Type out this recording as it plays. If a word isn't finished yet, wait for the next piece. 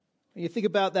You think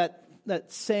about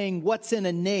that saying, what's in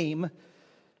a name?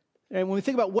 And when we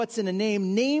think about what's in a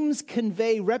name, names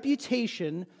convey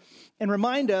reputation and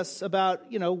remind us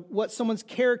about, what someone's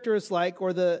character is like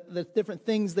or the different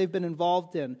things they've been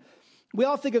involved in.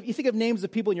 You think of names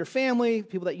of people in your family,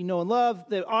 people that you know and love,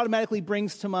 that automatically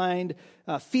brings to mind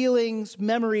feelings,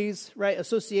 memories, right?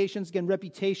 Associations, again,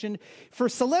 reputation. For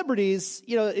celebrities,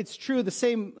 it's true, the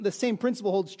same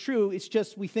principle holds true. It's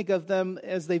just we think of them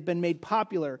as they've been made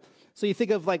popular. So you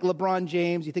think of like LeBron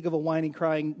James, you think of a whining,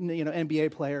 crying,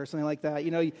 NBA player or something like that.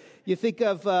 You think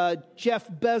of Jeff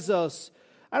Bezos.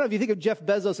 I don't know if you think of Jeff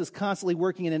Bezos as constantly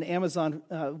working in an Amazon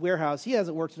warehouse. He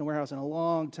hasn't worked in a warehouse in a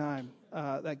long time,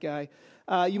 that guy.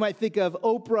 You might think of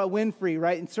Oprah Winfrey,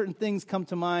 right? And certain things come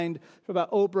to mind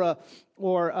about Oprah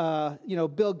or,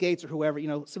 Bill Gates or whoever,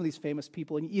 some of these famous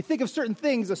people. And you think of certain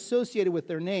things associated with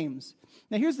their names.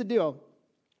 Now, here's the deal.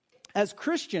 As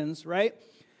Christians, right,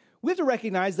 we have to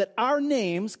recognize that our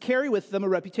names carry with them a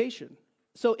reputation.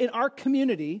 So in our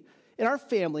community, in our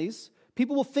families,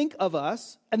 people will think of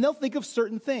us, and they'll think of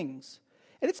certain things.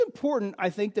 And it's important, I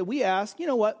think, that we ask,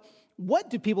 what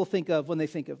do people think of when they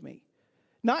think of me?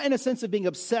 Not in a sense of being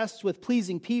obsessed with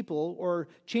pleasing people or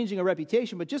changing a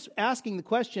reputation, but just asking the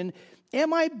question,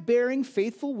 am I bearing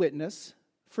faithful witness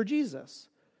for Jesus?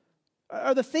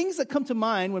 Are the things that come to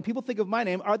mind when people think of my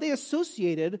name, are they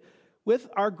associated with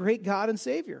our great God and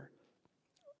Savior?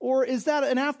 Or is that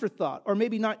an afterthought, or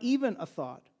maybe not even a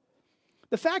thought?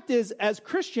 The fact is, as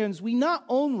Christians, we not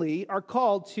only are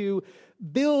called to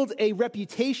build a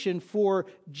reputation for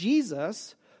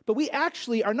Jesus, but we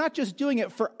actually are not just doing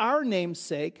it for our name's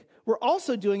sake, we're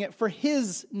also doing it for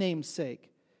His name's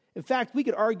sake. In fact, we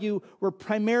could argue we're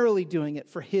primarily doing it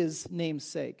for His name's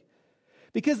sake.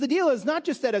 Because the deal is not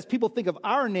just that as people think of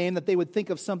our name, that they would think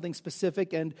of something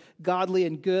specific and godly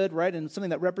and good, right, and something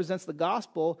that represents the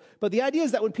gospel, but the idea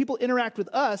is that when people interact with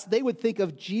us, they would think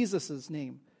of Jesus'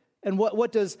 name. And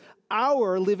what does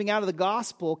our living out of the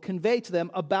gospel convey to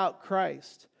them about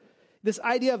Christ? This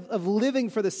idea of living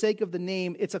for the sake of the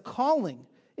name, it's a calling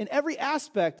in every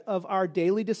aspect of our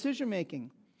daily decision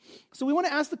making. So we want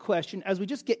to ask the question, as we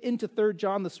just get into 3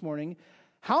 John this morning,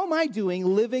 how am I doing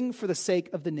living for the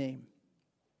sake of the name?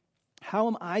 How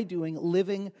am I doing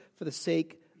living for the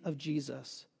sake of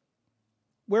Jesus?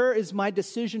 Where is my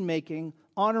decision making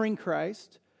honoring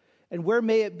Christ, and where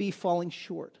may it be falling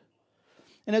short?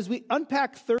 And as we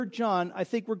unpack 3 John, I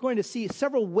think we're going to see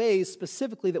several ways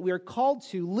specifically that we are called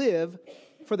to live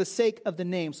for the sake of the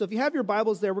name. So if you have your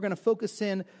Bibles there, we're going to focus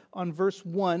in on verse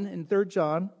 1 in 3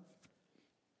 John.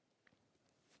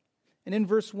 And in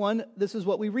verse 1, this is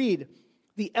what we read.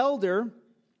 The elder,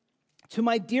 to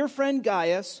my dear friend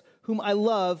Gaius, whom I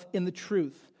love in the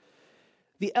truth.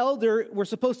 The elder, we're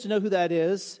supposed to know who that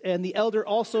is, and the elder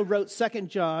also wrote 2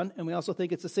 John, and we also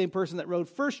think it's the same person that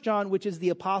wrote 1 John, which is the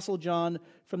Apostle John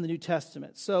from the New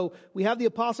Testament. So we have the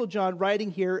Apostle John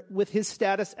writing here with his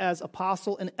status as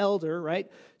apostle and elder, right,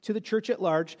 to the church at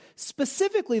large,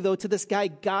 specifically, though, to this guy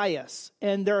Gaius.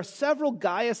 And there are several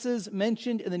Gaiuses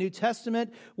mentioned in the New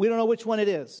Testament. We don't know which one it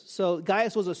is. So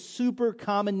Gaius was a super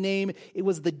common name. It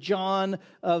was the John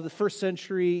of the first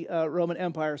century Roman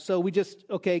Empire. So we just,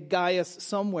 Gaius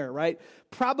somewhere, right?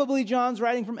 Probably John's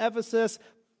writing from Ephesus.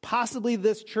 Possibly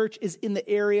this church is in the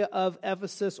area of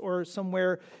Ephesus or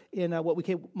somewhere in what we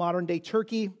call modern-day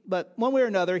Turkey. But one way or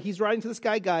another, he's writing to this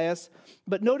guy Gaius.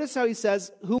 But notice how he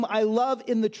says, whom I love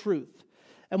in the truth.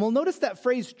 And we'll notice that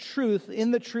phrase truth, in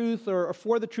the truth or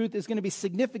for the truth, is going to be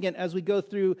significant as we go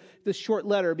through this short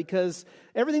letter, because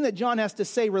everything that John has to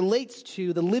say relates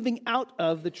to the living out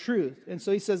of the truth. And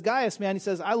so he says, Gaius, man, he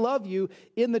says, I love you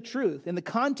in the truth. In the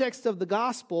context of the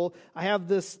gospel, I have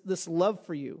this love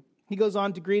for you. He goes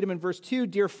on to greet him in verse 2,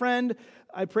 dear friend,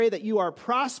 I pray that you are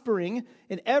prospering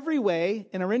in every way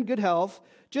and are in good health,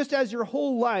 just as your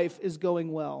whole life is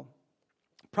going well.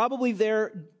 Probably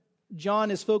there, John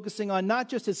is focusing on not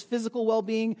just his physical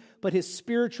well-being, but his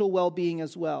spiritual well-being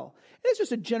as well. And it's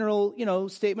just a general,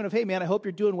 statement of, hey man, I hope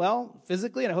you're doing well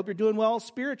physically, and I hope you're doing well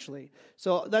spiritually.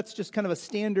 So that's just kind of a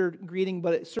standard greeting,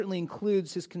 but it certainly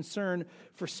includes his concern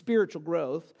for spiritual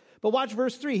growth. But watch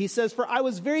verse 3. He says, for I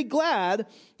was very glad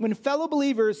when fellow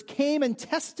believers came and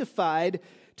testified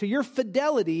to your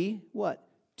fidelity, what?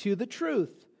 To the truth.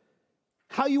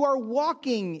 How you are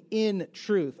walking in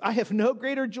truth. I have no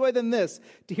greater joy than this,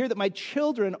 to hear that my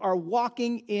children are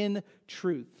walking in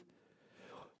truth.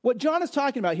 What John is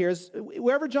talking about here is,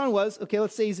 wherever John was,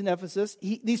 let's say he's in Ephesus,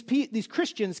 these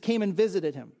Christians came and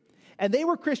visited him. And they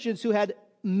were Christians who had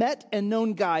met and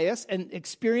known Gaius and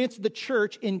experienced the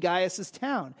church in Gaius'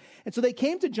 town. And so they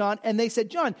came to John and they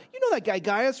said, John, you know that guy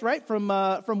Gaius, right? From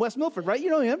West Milford, right? You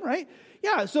know him, right?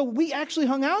 Yeah, so we actually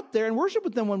hung out there and worshiped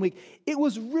with them one week. It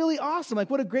was really awesome. Like,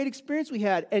 what a great experience we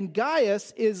had. And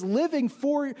Gaius is living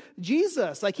for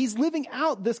Jesus. Like, he's living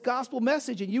out this gospel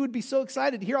message, and you would be so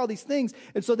excited to hear all these things.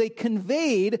 And so they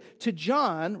conveyed to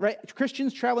John, right,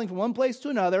 Christians traveling from one place to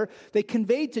another, they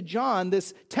conveyed to John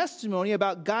this testimony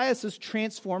about Gaius's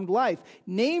transformed life.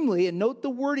 Namely, and note the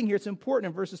wording here, it's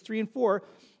important in verses 3 and 4,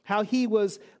 how he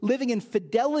was living in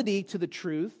fidelity to the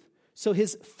truth. So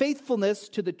his faithfulness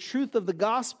to the truth of the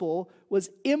gospel was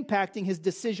impacting his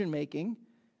decision-making.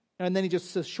 And then he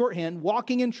just says shorthand,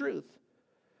 walking in truth.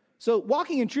 So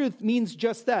walking in truth means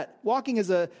just that. Walking is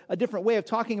a different way of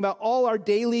talking about all our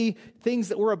daily things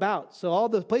that we're about. So all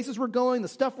the places we're going, the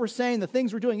stuff we're saying, the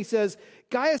things we're doing. He says,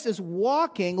 Gaius is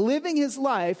walking, living his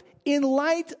life in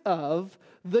light of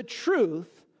the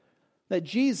truth that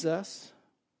Jesus,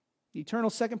 the eternal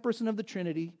second person of the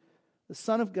Trinity, the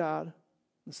Son of God,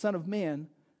 the Son of Man,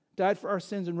 died for our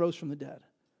sins and rose from the dead.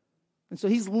 And so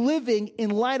he's living in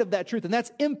light of that truth, and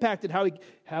that's impacted how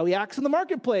he acts in the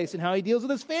marketplace, and how he deals with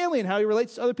his family, and how he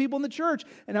relates to other people in the church,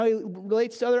 and how he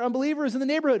relates to other unbelievers in the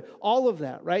neighborhood. All of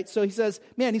that, right? So he says,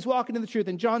 man, he's walking in the truth.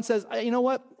 And John says, you know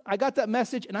what? I got that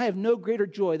message, and I have no greater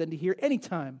joy than to hear any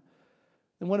time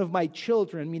than one of my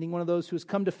children, meaning one of those who has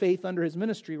come to faith under his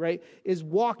ministry, right, is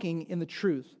walking in the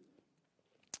truth.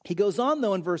 He goes on,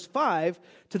 though, in verse 5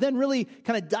 to then really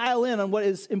kind of dial in on what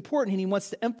is important and he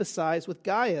wants to emphasize with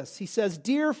Gaius. He says,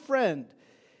 dear friend,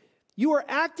 you are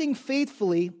acting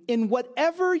faithfully in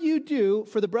whatever you do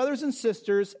for the brothers and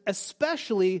sisters,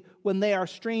 especially when they are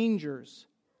strangers.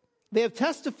 They have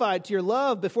testified to your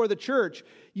love before the church.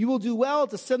 You will do well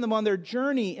to send them on their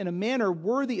journey in a manner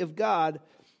worthy of God,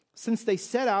 since they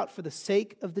set out for the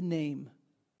sake of the name,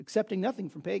 accepting nothing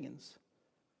from pagans.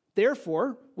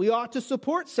 Therefore, we ought to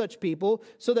support such people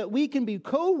so that we can be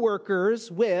co-workers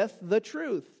with the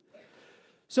truth.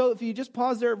 So if you just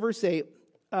pause there at verse 8,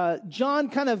 John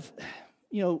kind of,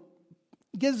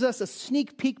 gives us a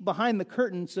sneak peek behind the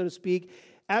curtain, so to speak,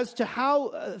 as to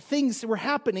how things were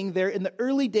happening there in the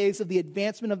early days of the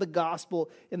advancement of the gospel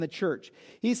in the church.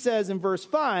 He says in verse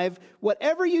 5,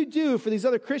 whatever you do for these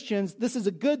other Christians, this is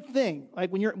a good thing.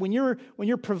 Like when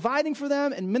you're providing for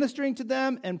them and ministering to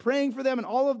them and praying for them and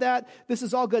all of that, this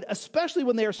is all good, especially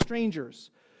when they are strangers.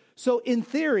 So in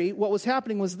theory, what was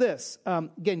happening was this.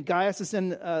 Again, Gaius is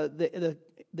in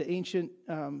the ancient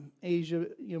Asia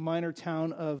Minor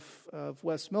town of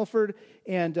West Milford,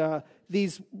 and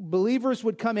these believers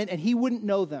would come in, and he wouldn't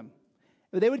know them.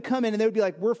 They would come in, and they would be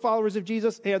like, we're followers of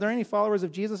Jesus. Hey, are there any followers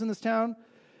of Jesus in this town?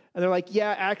 And they're like,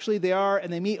 yeah, actually they are,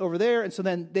 and they meet over there, and so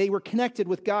then they were connected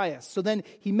with Gaius. So then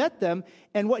he met them,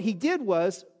 and what he did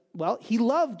was, well, he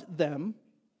loved them,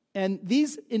 and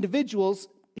these individuals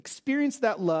experienced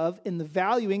that love in the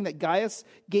valuing that Gaius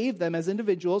gave them as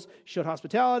individuals, showed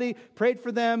hospitality, prayed for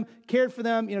them, cared for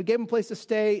them, gave them a place to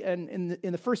stay. And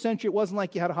in the first century, it wasn't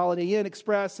like you had a Holiday Inn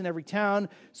Express in every town.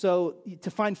 So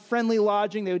to find friendly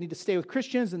lodging, they would need to stay with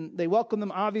Christians, and they welcomed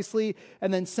them, obviously,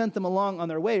 and then sent them along on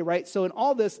their way, right? So in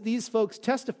all this, these folks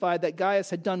testified that Gaius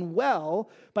had done well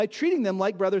by treating them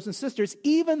like brothers and sisters,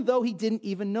 even though he didn't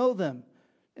even know them.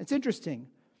 It's interesting.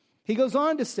 He goes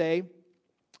on to say,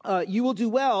 you will do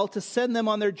well to send them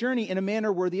on their journey in a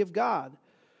manner worthy of God.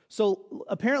 So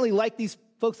apparently, like these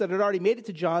folks that had already made it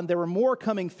to John, there were more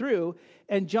coming through.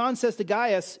 And John says to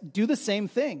Gaius, do the same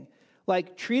thing.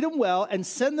 Like, treat them well and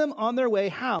send them on their way.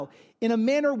 How? In a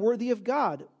manner worthy of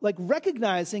God. Like,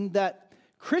 recognizing that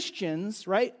Christians,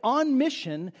 right, on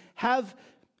mission have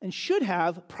and should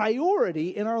have priority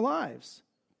in our lives.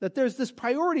 That there's this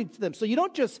priority to them. So you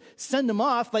don't just send them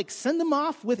off, like send them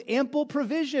off with ample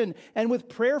provision and with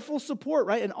prayerful support,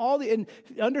 right? And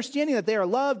understanding that they are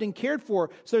loved and cared for.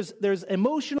 So there's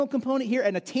emotional component here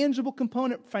and a tangible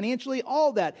component financially,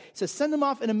 all that. He says send them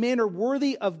off in a manner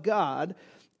worthy of God.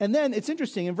 And then it's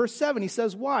interesting, in verse 7, he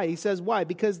says why? He says why?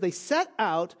 Because they set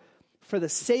out for the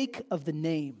sake of the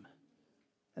name.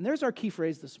 And there's our key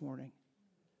phrase this morning.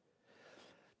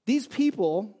 These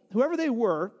people, whoever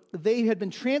they had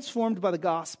been transformed by the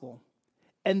gospel,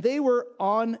 and they were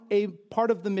on a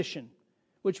part of the mission,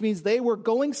 which means they were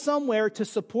going somewhere to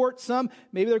support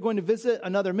maybe they're going to visit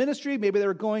another ministry, maybe they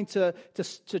were going to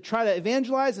try to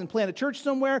evangelize and plant a church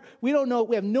somewhere. We don't know,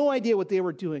 we have no idea what they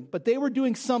were doing, but they were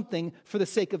doing something for the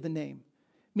sake of the name.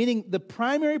 Meaning the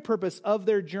primary purpose of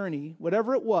their journey,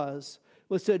 whatever it was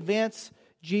to advance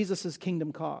Jesus'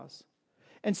 kingdom cause.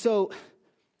 And so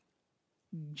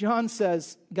John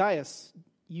says, Gaius,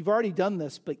 you've already done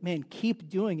this, but man, keep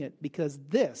doing it because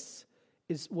this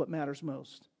is what matters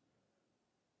most.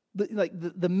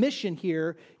 The mission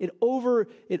here, it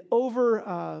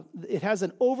has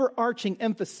an overarching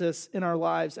emphasis in our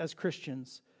lives as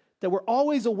Christians. That we're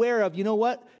always aware of, you know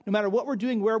what? No matter what we're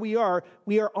doing, where we are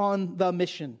on the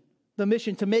mission. The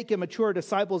mission to make mature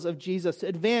disciples of Jesus, to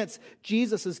advance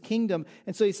Jesus' kingdom.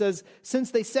 And so he says,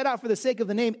 since they set out for the sake of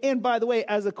the name, and by the way,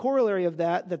 as a corollary of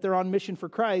that they're on mission for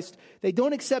Christ, they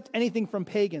don't accept anything from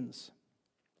pagans.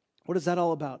 What is that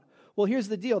all about? Well, here's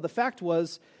the deal. The fact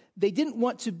was, they didn't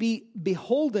want to be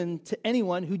beholden to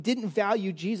anyone who didn't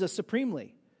value Jesus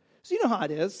supremely. So you know how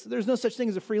it is. There's no such thing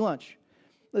as a free lunch.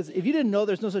 Listen, if you didn't know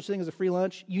there's no such thing as a free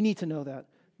lunch, you need to know that.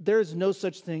 There's no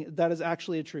such thing. That is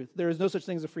actually a truth. There is no such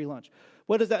thing as a free lunch.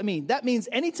 What does that mean? That means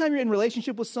anytime you're in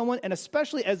relationship with someone, and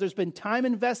especially as there's been time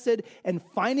invested and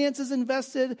finances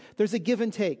invested, there's a give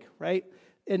and take, right?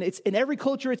 And it's in every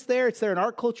culture it's there. It's there in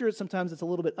our culture. Sometimes it's a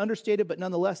little bit understated, but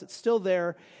nonetheless, it's still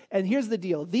there. And here's the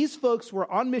deal. These folks were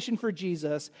on mission for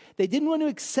Jesus. They didn't want to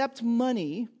accept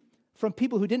money from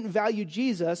people who didn't value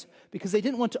Jesus because they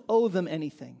didn't want to owe them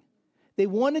anything. They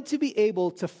wanted to be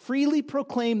able to freely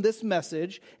proclaim this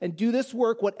message and do this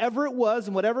work, whatever it was,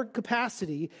 in whatever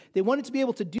capacity. They wanted to be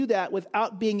able to do that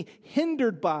without being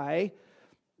hindered by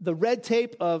the red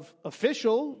tape of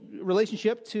official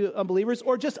relationship to unbelievers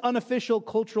or just unofficial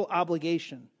cultural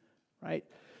obligation, right?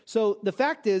 So the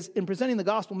fact is, in presenting the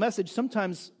gospel message,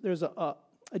 sometimes there's a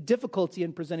difficulty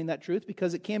in presenting that truth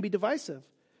because it can be divisive.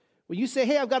 When you say,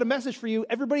 hey, I've got a message for you,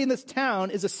 everybody in this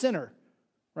town is a sinner,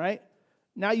 right?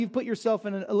 Now you've put yourself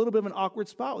in a little bit of an awkward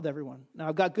spot with everyone. Now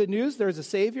I've got good news. There's a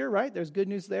Savior, right? There's good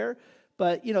news there.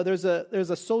 But, there's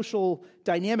a social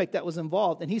dynamic that was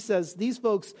involved. And he says, these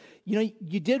folks, you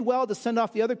did well to send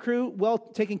off the other crew well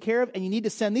taken care of, and you need to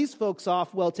send these folks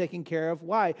off well taken care of.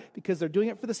 Why? Because they're doing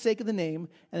it for the sake of the name,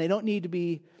 and they don't need to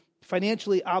be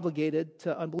financially obligated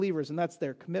to unbelievers, and that's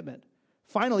their commitment.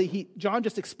 Finally, John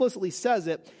just explicitly says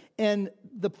it, and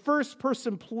the first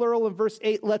person plural in verse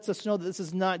 8 lets us know that this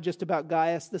is not just about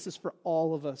Gaius, this is for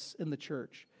all of us in the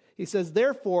church. He says,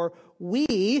 therefore,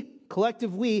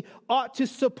 collective we, ought to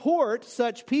support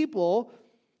such people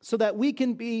so that we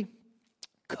can be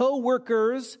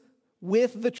co-workers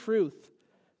with the truth.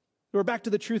 We're back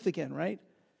to the truth again, right?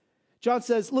 John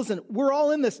says, listen, we're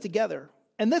all in this together.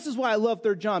 And this is why I love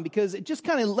 3 John, because it just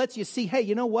kind of lets you see, hey,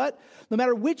 you know what? No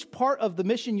matter which part of the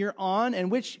mission you're on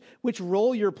and which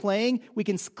role you're playing, we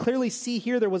can clearly see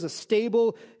here there was a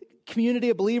stable community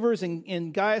of believers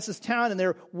in Gaius' town, and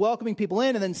they're welcoming people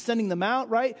in and then sending them out,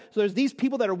 right? So there's these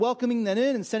people that are welcoming them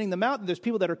in and sending them out, and there's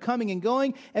people that are coming and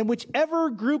going, and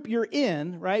whichever group you're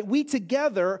in, right, we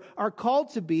together are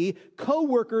called to be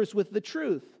co-workers with the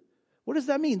truth. What does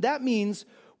that mean? That means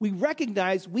we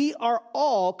recognize we are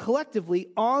all collectively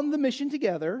on the mission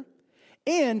together,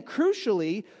 and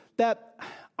crucially, that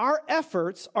our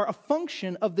efforts are a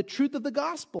function of the truth of the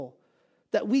gospel.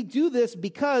 That we do this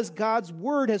because God's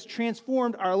word has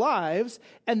transformed our lives,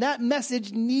 and that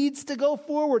message needs to go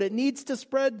forward. It needs to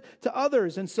spread to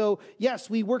others. And so, yes,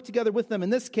 we work together with them. In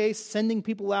this case, sending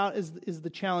people out is the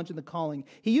challenge and the calling.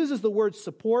 He uses the word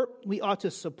support. We ought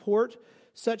to support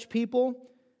such people.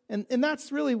 And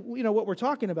that's really, what we're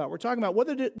talking about. We're talking about what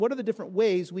are the different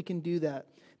ways we can do that.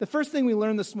 The first thing we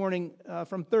learned this morning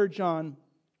from 3 John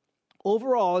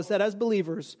overall is that as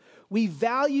believers, we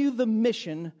value the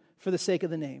mission for the sake of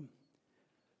the name.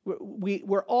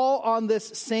 We're all on this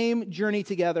same journey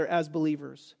together as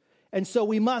believers. And so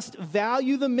we must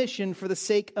value the mission for the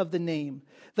sake of the name.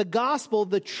 The gospel,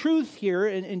 the truth here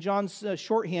in John's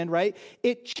shorthand, right?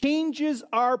 It changes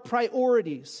our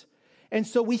priorities. And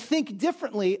so we think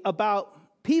differently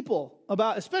about people,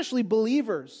 about especially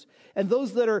believers and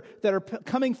those that are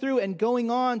coming through and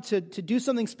going on to do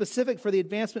something specific for the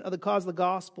advancement of the cause of the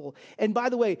gospel. And by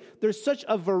the way, there's such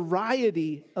a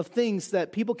variety of things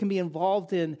that people can be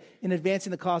involved in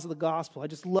advancing the cause of the gospel. I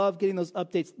just love getting those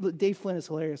updates. Dave Flynn is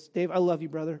hilarious. Dave, I love you,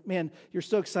 brother. Man, you're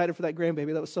so excited for that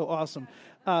grandbaby. That was so awesome.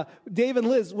 Dave and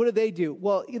Liz, what do?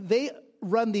 Well, they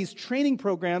run these training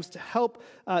programs to help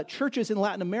churches in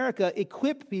Latin America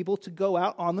equip people to go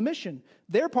out on the mission.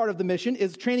 Their part of the mission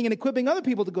is training and equipping other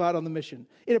people to go out on the mission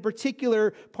in a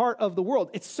particular part of the world.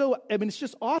 It's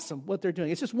just awesome what they're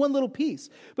doing. It's just one little piece.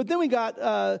 But then we got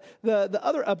the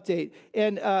other update.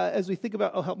 And as we think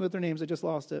about, help me with their names. I just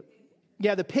lost it.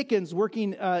 Yeah, the Pickens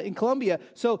working in Colombia.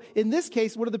 So in this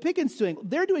case, what are the Pickens doing?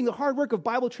 They're doing the hard work of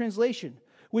Bible translation,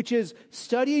 which is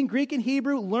studying Greek and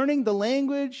Hebrew, learning the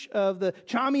language of the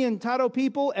Chami and Taro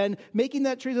people, and making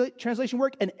that translation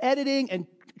work, and editing and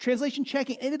translation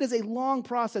checking, and it is a long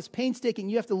process, painstaking.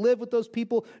 You have to live with those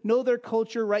people, know their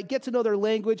culture, right? Get to know their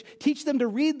language, teach them to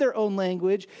read their own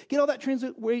language, get all that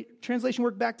translation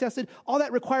work back tested. All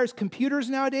that requires computers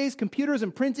nowadays, computers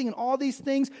and printing and all these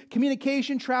things,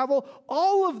 communication, travel,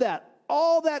 all of that.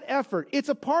 All that effort, it's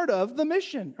a part of the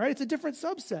mission, right? It's a different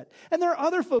subset. And there are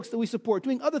other folks that we support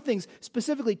doing other things,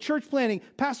 specifically church planning,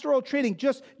 pastoral training,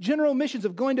 just general missions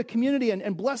of going to community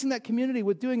and blessing that community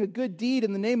with doing a good deed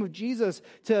in the name of Jesus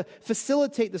to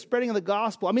facilitate the spreading of the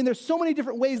gospel. I mean, there's so many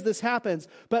different ways this happens,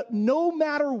 but no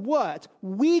matter what,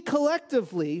 we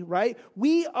collectively, right,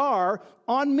 we are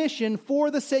on mission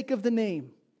for the sake of the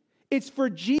name. It's for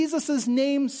Jesus'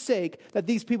 name's sake that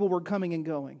these people were coming and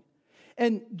going.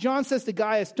 And John says to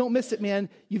Gaius, don't miss it, man.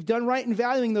 You've done right in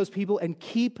valuing those people and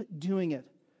keep doing it.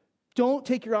 Don't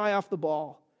take your eye off the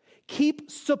ball. Keep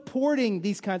supporting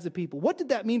these kinds of people. What did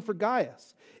that mean for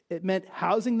Gaius? It meant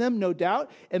housing them, no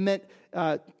doubt. It meant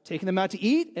taking them out to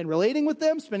eat and relating with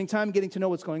them, spending time getting to know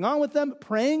what's going on with them,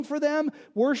 praying for them,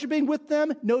 worshiping with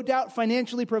them, no doubt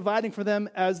financially providing for them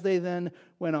as they then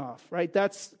went off, right?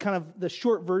 That's kind of the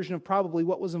short version of probably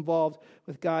what was involved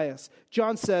with Gaius.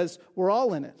 John says, we're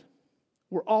all in it.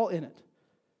 We're all in it.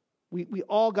 We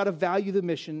all got to value the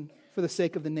mission for the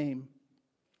sake of the name.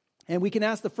 And we can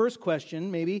ask the first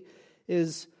question, maybe,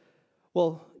 is,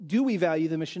 well, do we value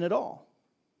the mission at all?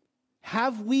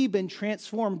 Have we been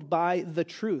transformed by the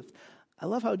truth? I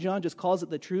love how John just calls it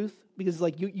the truth, because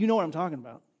like you know what I'm talking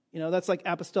about. You know, that's like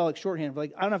apostolic shorthand.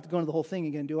 Like, I don't have to go into the whole thing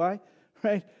again, do I?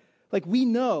 Right? Like, we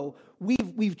know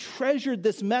we've treasured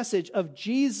this message of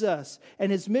Jesus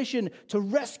and his mission to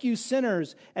rescue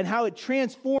sinners and how it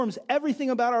transforms everything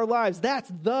about our lives. That's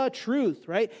the truth,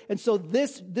 right? And so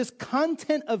this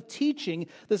content of teaching,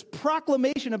 this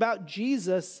proclamation about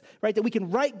Jesus, right, that we can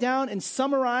write down and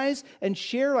summarize and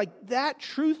share, like that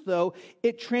truth, though,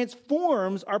 it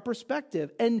transforms our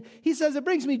perspective. And he says, it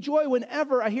brings me joy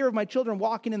whenever I hear of my children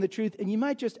walking in the truth. And you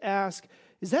might just ask,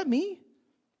 is that me?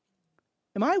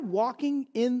 Am I walking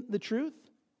in the truth?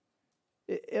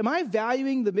 Am I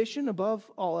valuing the mission above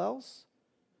all else?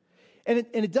 And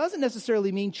it doesn't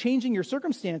necessarily mean changing your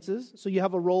circumstances. So you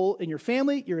have a role in your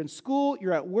family, you're in school,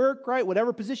 you're at work, right?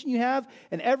 Whatever position you have.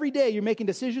 And every day you're making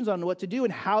decisions on what to do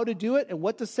and how to do it and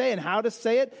what to say and how to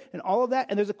say it and all of that.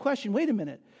 And there's a question, wait a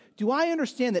minute. Do I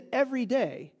understand that every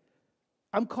day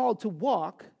I'm called to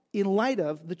walk in light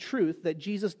of the truth that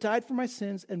Jesus died for my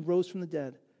sins and rose from the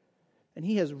dead? And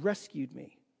he has rescued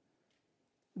me.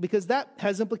 Because that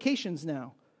has implications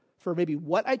now for maybe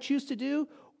what I choose to do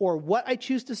or what I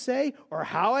choose to say or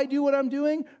how I do what I'm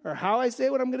doing or how I say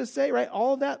what I'm going to say, right?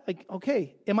 All of that, like,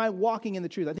 okay, am I walking in the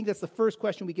truth? I think that's the first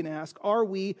question we can ask. Are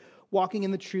we walking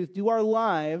in the truth? Do our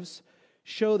lives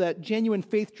show that genuine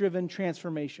faith-driven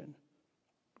transformation?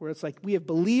 Where it's like, we have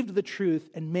believed the truth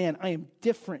and man, I am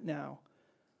different now.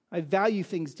 I value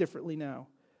things differently now.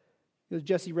 As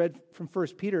Jesse read from 1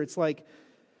 Peter, it's like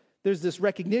there's this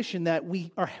recognition that we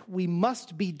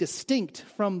must be distinct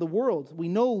from the world. We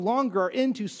no longer are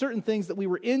into certain things that we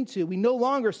were into. We no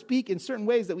longer speak in certain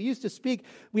ways that we used to speak.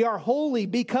 We are holy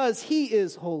because he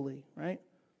is holy, right?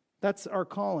 That's our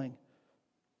calling.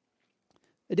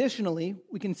 Additionally,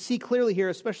 we can see clearly here,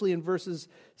 especially in verses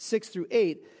 6 through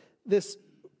 8, this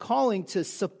calling to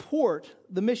support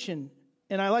the mission.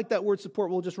 And I like that word support.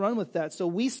 We'll just run with that. So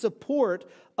we support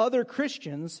other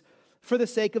Christians for the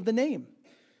sake of the name.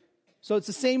 So it's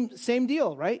the same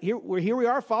deal, right? Here we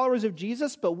are, followers of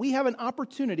Jesus, but we have an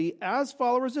opportunity as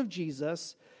followers of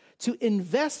Jesus to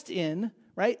invest in,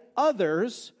 right,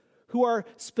 others who are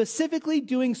specifically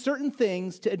doing certain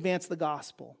things to advance the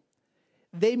gospel.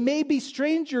 They may be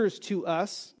strangers to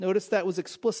us. Notice that was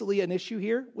explicitly an issue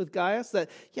here with Gaius, that,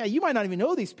 yeah, you might not even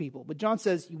know these people. But John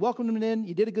says, you welcomed them in,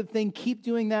 you did a good thing, keep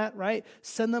doing that, right?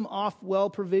 Send them off well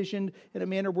provisioned in a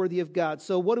manner worthy of God.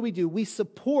 So what do? We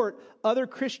support other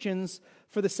Christians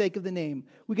for the sake of the name.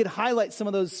 We could highlight some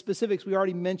of those specifics we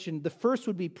already mentioned. The first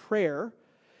would be prayer.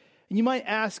 And you might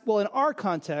ask, well, in our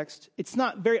context, it's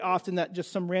not very often that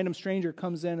just some random stranger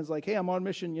comes in and is like, hey, I'm on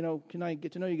mission, can I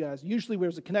get to know you guys? Usually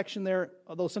there's a connection there,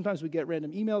 although sometimes we get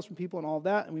random emails from people and all of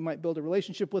that, and we might build a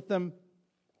relationship with them.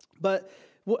 But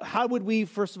how would we,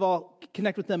 first of all,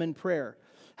 connect with them in prayer?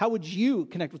 How would you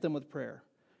connect with them with prayer?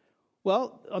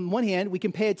 Well, on one hand, we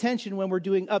can pay attention when we're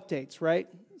doing updates, right?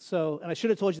 So, and I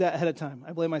should have told you that ahead of time.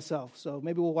 I blame myself. So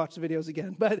maybe we'll watch the videos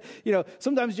again. But,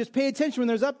 sometimes just pay attention when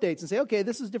there's updates and say, okay,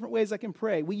 this is different ways I can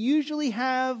pray. We usually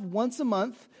have once a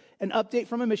month an update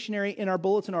from a missionary in our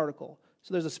bulletin article.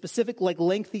 So there's a specific,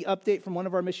 lengthy update from one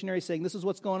of our missionaries saying, this is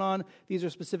what's going on. These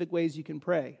are specific ways you can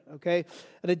pray, okay?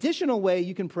 An additional way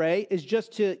you can pray is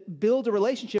just to build a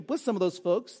relationship with some of those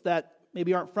folks that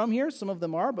maybe aren't from here. Some of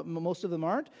them are, but most of them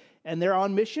aren't. And they're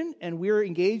on mission, and we're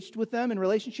engaged with them in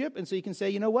relationship. And so you can say,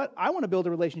 you know what? I want to build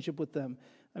a relationship with them.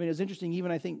 I mean, it was interesting.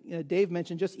 Even I think Dave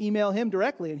mentioned just email him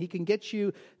directly, and he can get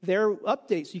you their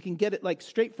updates. You can get it like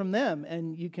straight from them,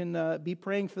 and you can be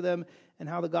praying for them and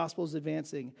how the gospel is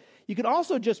advancing. You can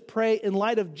also just pray in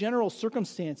light of general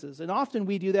circumstances. And often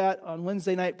we do that on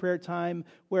Wednesday night prayer time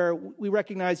where we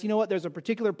recognize, you know what, there's a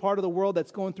particular part of the world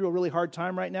that's going through a really hard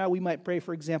time right now. We might pray,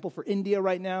 for example, for India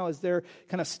right now as they're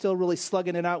kind of still really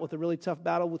slugging it out with a really tough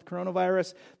battle with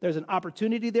coronavirus. There's an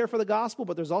opportunity there for the gospel,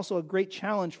 but there's also a great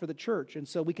challenge for the church. And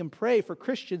so we can pray for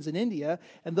Christians in India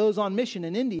and those on mission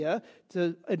in India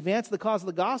to advance the cause of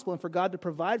the gospel and for God to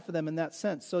provide for them in that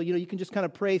sense. So, you can just kind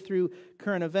of pray through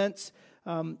current events.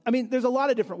 There's a lot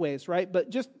of different ways, right? But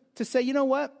just to say, you know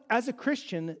what? As a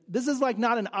Christian, this is like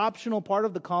not an optional part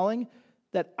of the calling,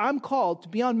 that I'm called to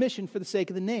be on mission for the sake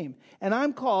of the name. And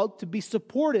I'm called to be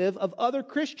supportive of other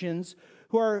Christians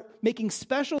who are making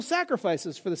special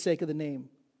sacrifices for the sake of the name.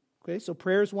 Okay, so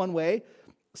prayer is one way.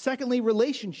 Secondly,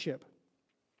 relationship.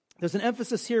 There's an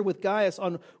emphasis here with Gaius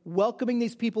on welcoming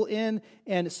these people in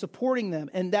and supporting them.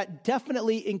 And that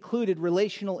definitely included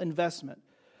relational investment.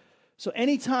 So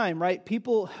anytime, right,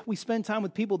 we spend time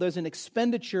with people, there's an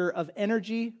expenditure of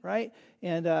energy, right,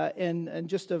 and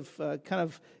just of kind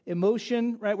of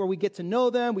emotion, right, where we get to know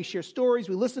them, we share stories,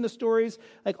 we listen to stories,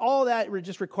 like all that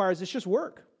just requires, it's just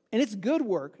work. And it's good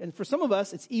work. And for some of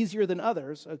us, it's easier than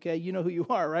others, okay, you know who you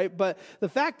are, right? But the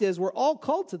fact is, we're all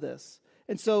called to this.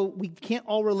 And so we can't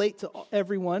all relate to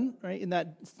everyone, right, in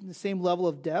the same level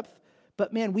of depth.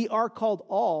 But man, we are called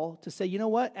all to say, you know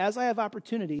what, as I have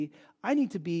opportunity, I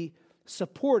need to be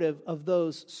supportive of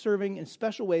those serving in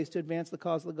special ways to advance the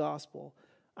cause of the gospel.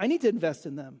 I need to invest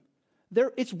in them.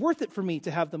 It's worth it for me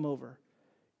to have them over.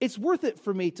 It's worth it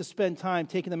for me to spend time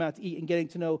taking them out to eat and getting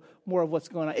to know more of what's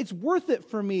going on. It's worth it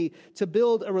for me to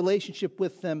build a relationship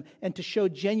with them and to show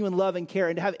genuine love and care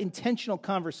and to have intentional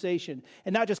conversation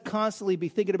and not just constantly be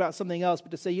thinking about something else,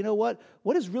 but to say, you know what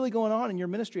is really going on in your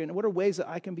ministry and what are ways that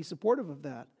I can be supportive of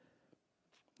that?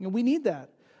 We need that.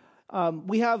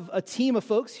 We have a team of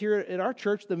folks here at our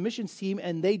church, the missions team,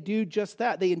 and they do just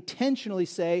that. They intentionally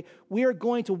say, we are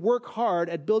going to work hard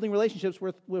at building relationships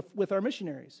with our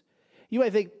missionaries. You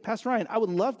might think, Pastor Ryan, I would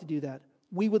love to do that.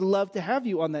 We would love to have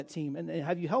you on that team and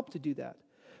have you help to do that.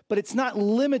 But it's not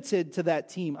limited to that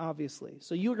team, obviously.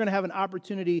 So you're going to have an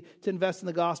opportunity to invest in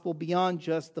the gospel beyond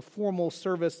just the formal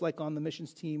service like on the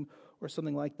missions team or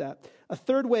something like that. A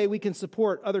third way we can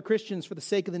support other Christians for the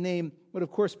sake of the name would,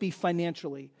 of course, be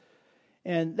financially.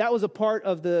 And that was a part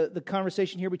of the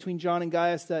conversation here between John and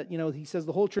Gaius that, he says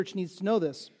the whole church needs to know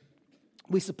this.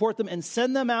 We support them and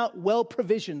send them out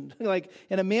well-provisioned, like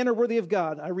in a manner worthy of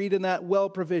God. I read in that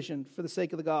well-provisioned for the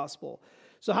sake of the gospel.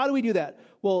 So how do we do that?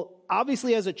 Well,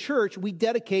 obviously as a church, we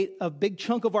dedicate a big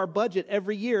chunk of our budget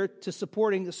every year to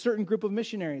supporting a certain group of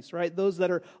missionaries, right? Those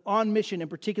that are on mission in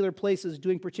particular places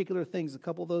doing particular things. A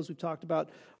couple of those we've talked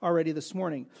about already this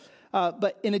morning.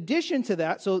 But in addition to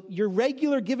that, so your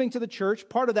regular giving to the church,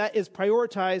 part of that is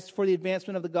prioritized for the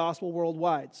advancement of the gospel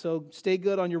worldwide. So stay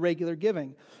good on your regular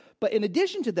giving. But in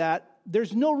addition to that,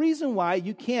 there's no reason why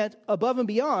you can't, above and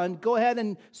beyond, go ahead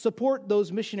and support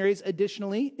those missionaries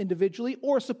additionally, individually,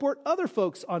 or support other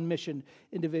folks on mission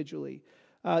individually.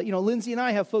 Lindsay and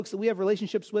I have folks that we have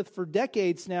relationships with for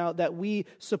decades now that we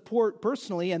support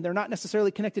personally, and they're not necessarily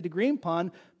connected to Green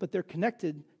Pond, but they're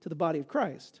connected to the body of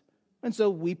Christ. And so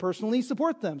we personally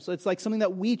support them. So it's like something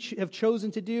that we have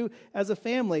chosen to do as a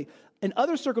family. In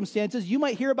other circumstances, you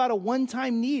might hear about a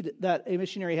one-time need that a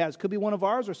missionary has. Could be one of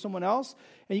ours or someone else.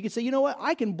 And you can say, you know what?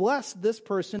 I can bless this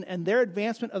person and their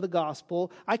advancement of the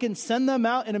gospel. I can send them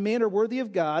out in a manner worthy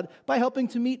of God by helping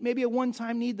to meet maybe a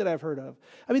one-time need that I've heard of.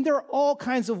 There are all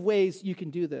kinds of ways you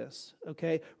can do this,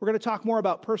 okay? We're going to talk more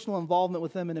about personal involvement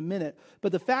with them in a minute.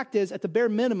 But the fact is, at the bare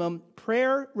minimum,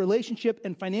 prayer, relationship,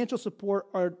 and financial support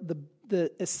are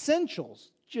the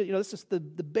essentials. This is the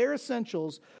bare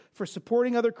essentials for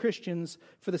supporting other Christians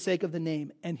for the sake of the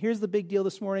name. And here's the big deal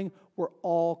this morning. We're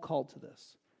all called to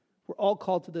this. We're all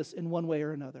called to this in one way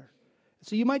or another.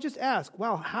 So you might just ask,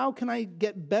 wow, how can I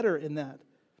get better in that?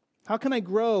 How can I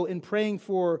grow in praying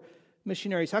for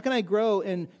missionaries? How can I grow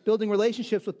in building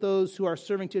relationships with those who are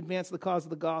serving to advance the cause of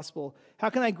the gospel? How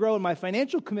can I grow in my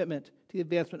financial commitment to the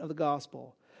advancement of the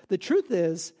gospel? The truth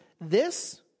is,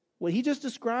 what he just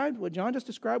described, what John just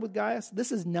described with Gaius,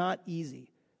 this is not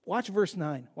easy. Watch verse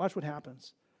 9. Watch what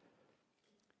happens.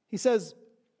 He says,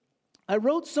 I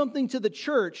wrote something to the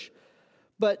church,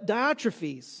 but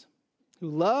Diotrephes, who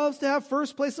loves to have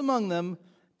first place among them,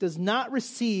 does not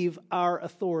receive our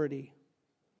authority.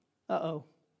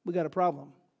 We got a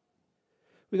problem.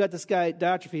 We got this guy,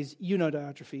 Diotrephes. You know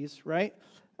Diotrephes, right?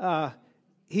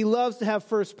 He loves to have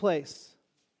first place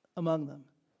among them.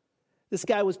 This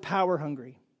guy was power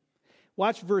hungry.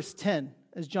 Watch verse 10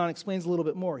 as John explains a little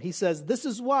bit more. He says, "This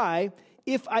is why,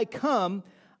 if I come,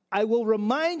 I will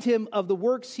remind him of the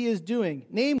works he is doing,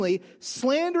 namely,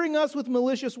 slandering us with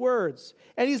malicious words."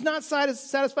 And he's not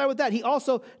satisfied with that. He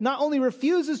also not only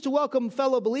refuses to welcome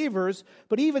fellow believers,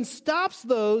 but even stops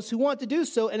those who want to do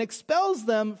so and expels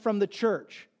them from the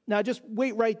church. Now, just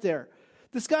wait right there.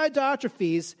 This guy,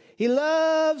 Diotrephes, he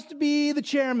loves to be the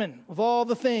chairman of all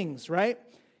the things, right?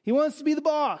 He wants to be the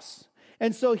boss.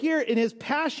 And so here, in his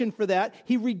passion for that,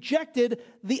 he rejected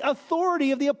the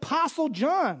authority of the Apostle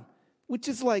John, which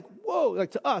is like, whoa,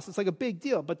 like to us, it's like a big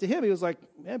deal. But to him, he was like,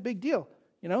 yeah, big deal.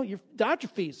 You know, you're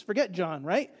Diotrephes, forget John,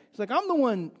 right? He's like, I'm the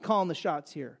one calling the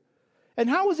shots here. And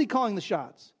how was he calling the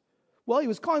shots? Well, he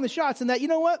was calling the shots in that, you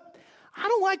know what? I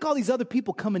don't like all these other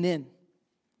people coming in.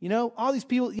 You know, all these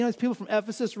people, these people from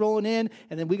Ephesus rolling in,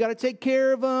 and then we got to take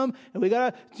care of them, and we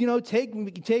got to, take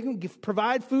them,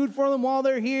 provide food for them while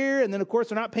they're here, and then, of course,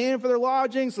 they're not paying for their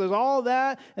lodging, so there's all of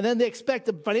that, and then they expect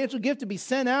a financial gift to be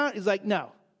sent out. He's like, no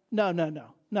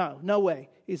way.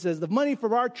 He says, the money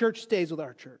for our church stays with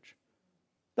our church.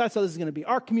 That's how this is going to be,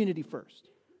 our community first,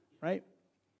 right?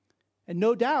 And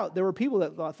no doubt, there were people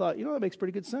that thought, that makes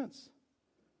pretty good sense.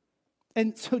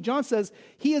 And so John says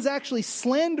he is actually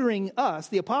slandering us,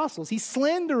 the apostles. He's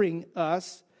slandering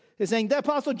us. He's saying, that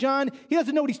Apostle John, he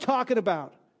doesn't know what he's talking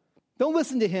about. Don't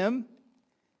listen to him.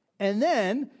 And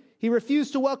then he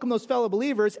refused to welcome those fellow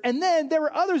believers. And then there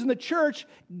were others in the church,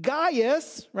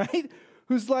 Gaius, right,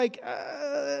 who's like,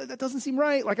 that doesn't seem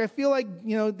right. Like, I feel like,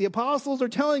 the apostles are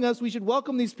telling us we should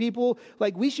welcome these people.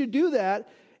 Like, we should do that.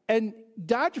 And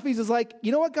Diotrephes is like,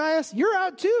 you know what, Gaius? You're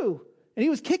out too. And he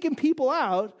was kicking people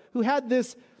out who had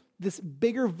this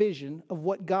bigger vision of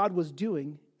what God was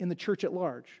doing in the church at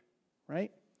large,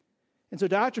 right? And so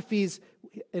Diotrephes,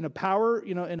 in a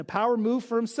power move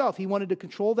for himself, he wanted to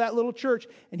control that little church,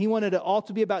 and he wanted it all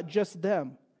to be about just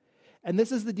them. And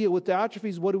this is the deal with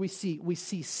Diotrephes. What do we see? We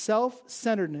see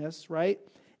self-centeredness, right?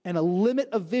 And a limit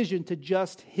of vision to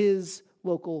just his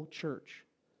local church.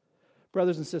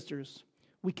 Brothers and sisters,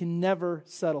 we can never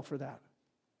settle for that.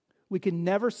 We can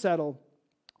never settle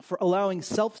for allowing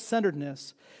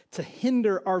self-centeredness to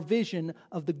hinder our vision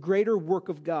of the greater work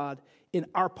of God in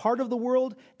our part of the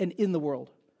world and in the world.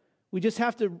 We just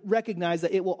have to recognize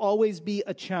that it will always be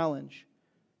a challenge.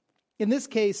 In this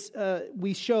case,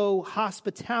 we show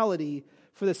hospitality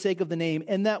for the sake of the name.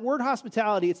 And that word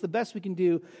hospitality, it's the best we can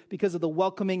do because of the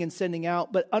welcoming and sending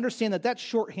out. But understand that that's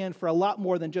shorthand for a lot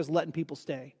more than just letting people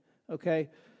stay, okay?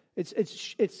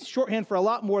 It's shorthand for a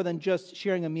lot more than just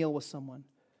sharing a meal with someone.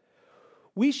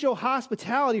 We show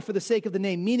hospitality for the sake of the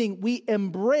name, meaning we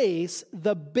embrace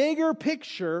the bigger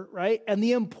picture, right, and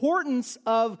the importance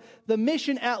of the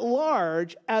mission at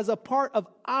large as a part of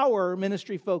our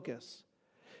ministry focus.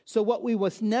 So what we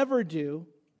must never do,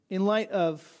 in light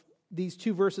of these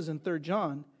two verses in 3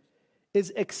 John,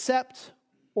 is accept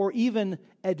or even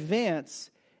advance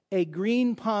a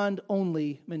green pond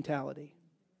only mentality.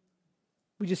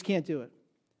 We just can't do it.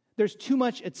 There's too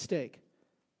much at stake,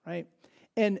 right?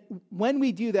 And when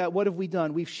we do that, what have we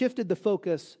done? We've shifted the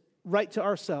focus right to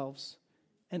ourselves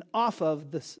and off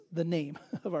of the name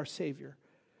of our Savior.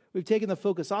 We've taken the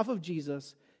focus off of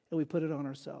Jesus and we put it on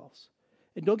ourselves.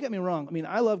 And don't get me wrong. I mean,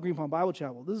 I love Green Pond Bible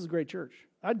Chapel. This is a great church.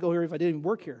 I'd go here if I didn't even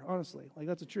work here, honestly. Like,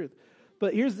 that's the truth.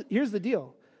 But here's the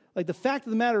deal. Like, the fact of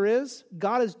the matter is,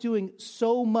 God is doing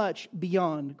so much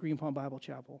beyond Green Pond Bible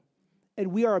Chapel.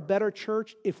 And we are a better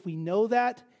church if we know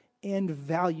that and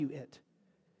value it.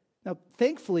 Now,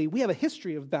 thankfully, we have a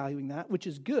history of valuing that, which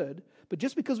is good. But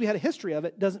just because we had a history of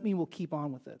it doesn't mean we'll keep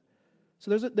on with it.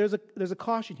 So there's a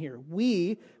caution here.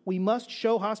 We must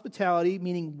show hospitality,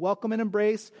 meaning welcome and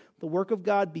embrace the work of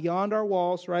God beyond our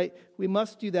walls, right? We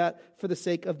must do that for the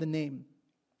sake of the name.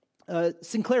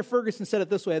 Sinclair Ferguson said it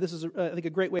this way. This is, I think,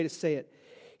 a great way to say it.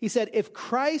 He said, if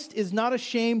Christ is not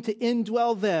ashamed to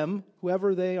indwell them,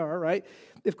 whoever they are, right?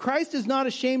 If Christ is not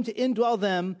ashamed to indwell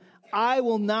them, I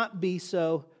will not be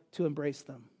so to embrace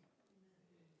them.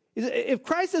 If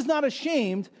Christ is not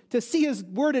ashamed to see his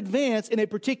word advance in a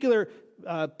particular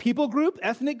people group,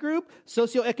 ethnic group,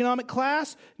 socioeconomic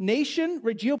class, nation,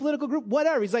 geopolitical group,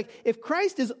 whatever. He's like, if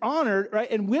Christ is honored,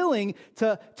 right, and willing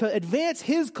to advance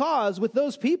his cause with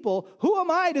those people, who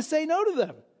am I to say no to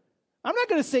them? I'm not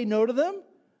going to say no to them.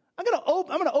 I'm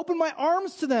going to open my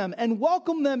arms to them and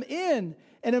welcome them in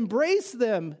and embrace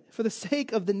them for the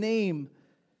sake of the name.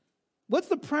 What's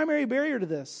the primary barrier to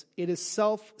this? It is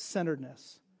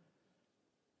self-centeredness.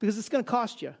 Because it's going to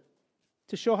cost you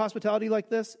to show hospitality like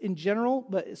this in general,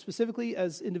 but specifically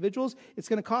as individuals, it's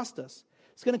going to cost us.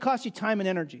 It's going to cost you time and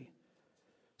energy.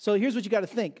 So here's what you got to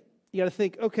think. You got to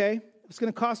think, okay, if it's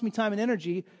going to cost me time and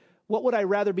energy, what would I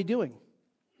rather be doing?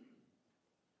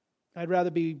 I'd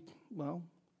rather be, well,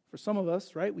 for some of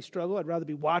us, right, we struggle. I'd rather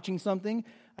be watching something.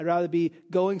 I'd rather be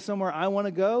going somewhere I want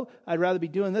to go. I'd rather be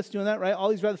doing this, doing that, right? All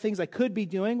these other things I could be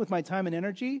doing with my time and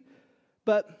energy.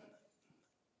 But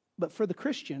for the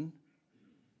Christian,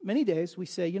 many days we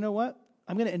say, you know what?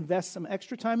 I'm going to invest some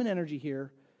extra time and energy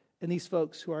here in these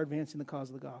folks who are advancing the cause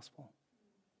of the gospel.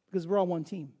 Because we're all one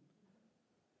team.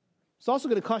 It's also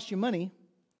going to cost you money.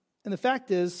 And the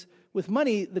fact is, with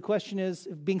money, the question is,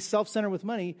 being self-centered with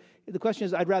money, the question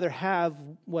is, I'd rather have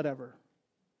whatever.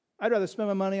 I'd rather spend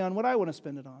my money on what I want to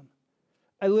spend it on.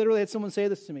 I literally had someone say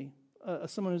this to me,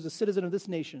 someone who's a citizen of this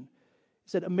nation. He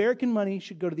said, American money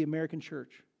should go to the American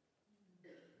church.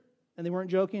 And they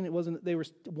weren't joking. They were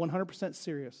 100%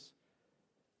 serious.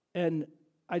 And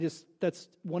that's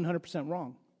 100%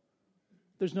 wrong.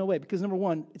 There's no way. Because number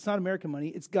one, it's not American money,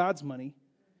 it's God's money.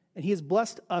 And He has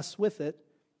blessed us with it.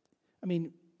 I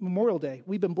mean, Memorial Day,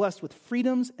 we've been blessed with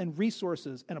freedoms and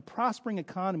resources and a prospering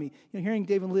economy. You know, hearing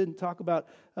Dave and Liz talk about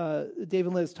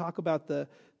the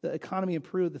economy in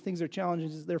Peru, the things they're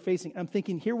challenges they're facing. I'm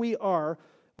thinking, here we are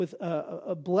with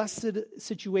a blessed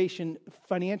situation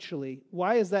financially.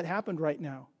 Why has that happened right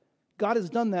now? God has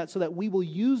done that so that we will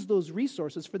use those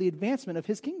resources for the advancement of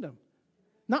His kingdom.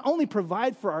 Not only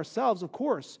provide for ourselves, of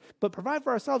course, but provide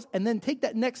for ourselves and then take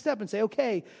that next step and say,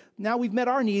 okay, now we've met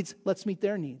our needs, let's meet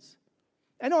their needs.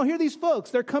 I know, here are these folks,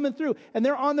 they're coming through, and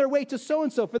they're on their way to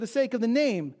so-and-so for the sake of the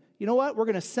name. You know what? We're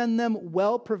going to send them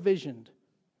well provisioned,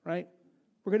 right?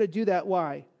 We're going to do that.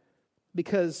 Why?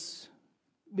 Because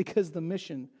the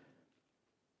mission,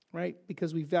 right?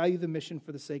 Because we value the mission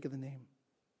for the sake of the name.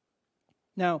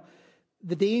 Now,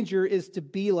 the danger is to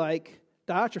be like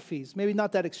Diotrephes. Maybe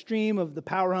not that extreme of the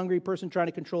power-hungry person trying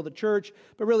to control the church,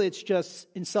 but really it's just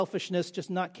in selfishness,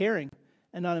 just not caring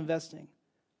and not investing.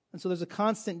 And so there's a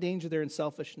constant danger there in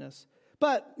selfishness.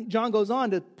 But John goes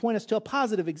on to point us to a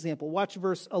positive example. Watch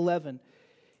verse 11.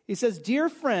 He says, dear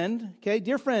friend,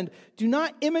 do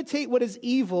not imitate what is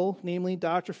evil, namely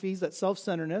Diotrephes, that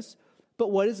self-centeredness,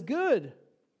 but what is good.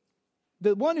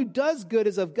 The one who does good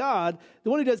is of God. The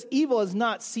one who does evil has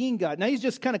not seen God. Now he's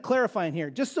just kind of clarifying here,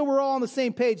 just so we're all on the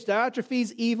same page.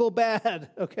 Diotrephes, evil, bad,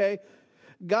 okay?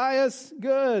 Gaius,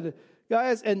 good.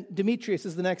 Gaius, and Demetrius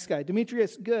is the next guy.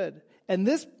 Demetrius, good. And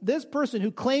this person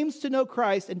who claims to know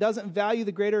Christ and doesn't value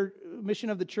the greater mission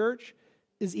of the church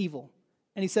is evil.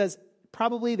 And he says,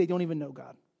 probably they don't even know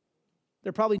God.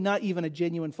 They're probably not even a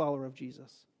genuine follower of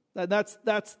Jesus. That's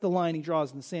the line he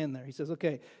draws in the sand there. He says,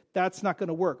 okay, that's not going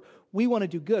to work. We want to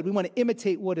do good. We want to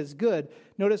imitate what is good.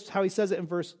 Notice how he says it in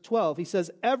verse 12. He says,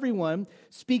 everyone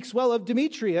speaks well of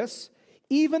Demetrius,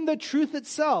 even the truth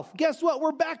itself. Guess what?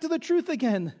 We're back to the truth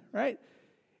again, right?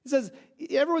 He says,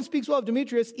 everyone speaks well of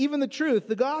Demetrius, even the truth,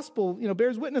 the gospel,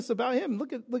 bears witness about him.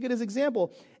 Look at his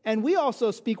example. And we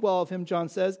also speak well of him, John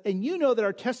says, and you know that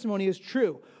our testimony is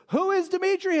true. Who is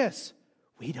Demetrius?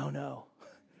 We don't know.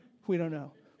 We don't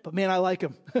know. But man, I like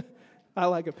him. I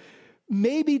like him.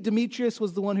 Maybe Demetrius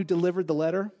was the one who delivered the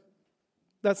letter.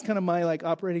 That's kind of my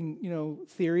operating,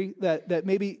 theory that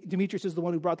maybe Demetrius is the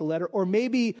one who brought the letter. Or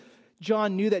maybe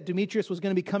John knew that Demetrius was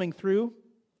going to be coming through,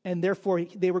 and therefore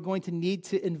they were going to need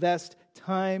to invest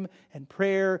time and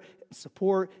prayer, and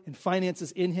support and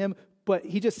finances in him. But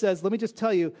he just says, let me just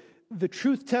tell you, the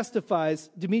truth testifies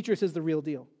Demetrius is the real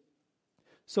deal.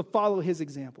 So follow his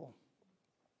example.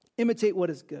 Imitate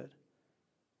what is good.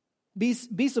 Be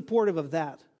supportive of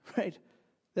that, right?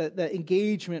 That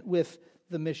engagement with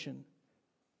the mission.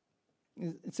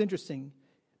 It's interesting.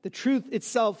 The truth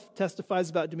itself testifies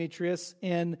about Demetrius,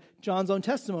 and John's own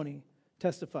testimony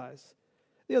testifies.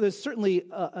 There's certainly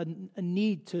a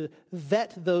need to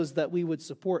vet those that we would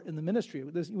support in the ministry.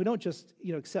 We don't just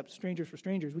accept strangers for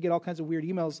strangers. We get all kinds of weird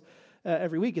emails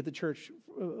every week at the church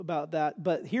about that.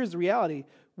 But here's the reality.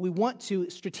 We want to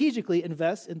strategically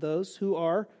invest in those who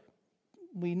are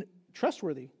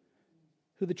trustworthy,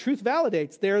 who the truth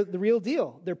validates. They're the real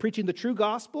deal. They're preaching the true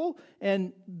gospel,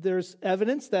 and there's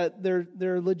evidence that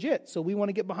they're legit. So we want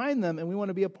to get behind them, and we want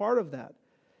to be a part of that.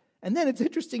 And then it's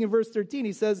interesting in verse 13,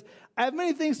 he says, I have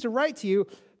many things to write to you,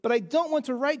 but I don't want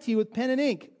to write to you with pen and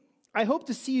ink. I hope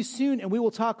to see you soon, and we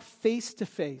will talk face to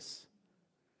face.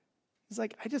 He's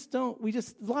like, a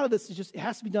lot of this it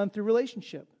has to be done through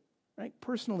relationship, right?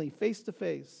 Personally, face to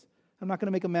face. I'm not going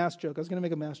to make a mass joke. I was going to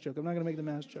make a mass joke. I'm not going to make the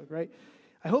mass joke, right?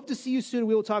 I hope to see you soon.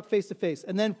 We will talk face to face.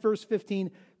 And then verse 15,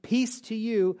 peace to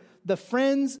you. The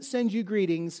friends send you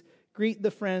greetings. Greet the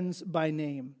friends by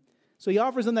name. So he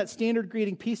offers them that standard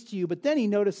greeting, peace to you, but then he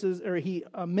notices, or he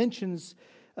mentions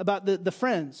about the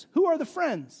friends. Who are the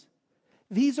friends?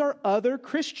 These are other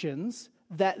Christians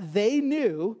that they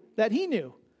knew that he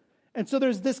knew. And so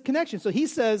there's this connection. So he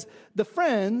says, the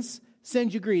friends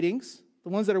send you greetings,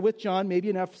 the ones that are with John, maybe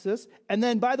in Ephesus. And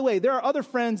then, by the way, there are other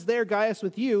friends there, Gaius,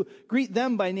 with you. Greet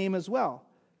them by name as well.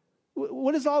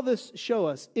 What does all this show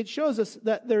us? It shows us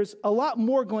that there's a lot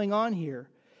more going on here.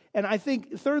 And I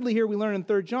think, thirdly, here we learn in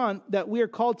 3 John that we are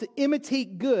called to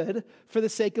imitate good for the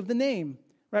sake of the name.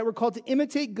 Right? We're called to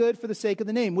imitate good for the sake of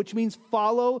the name, which means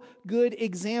follow good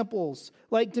examples,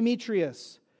 like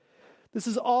Demetrius. This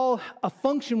is all a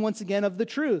function, once again, of the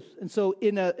truth. And so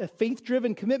in a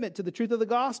faith-driven commitment to the truth of the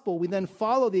gospel, we then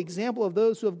follow the example of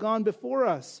those who have gone before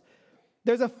us.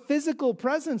 There's a physical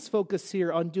presence focus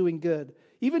here on doing good.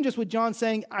 Even just with John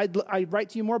saying, I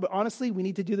write to you more, but honestly, we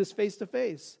need to do this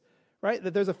face-to-face. Right?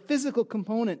 That there's a physical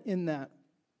component in that.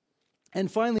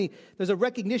 And finally, there's a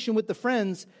recognition with the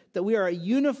friends that we are a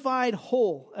unified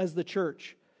whole as the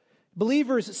church.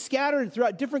 Believers scattered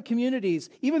throughout different communities,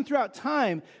 even throughout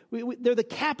time. They're the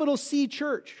capital C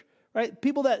church, right?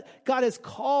 People that God has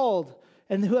called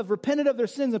and who have repented of their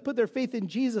sins and put their faith in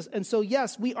Jesus. And so,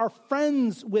 yes, we are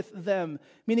friends with them,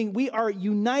 meaning we are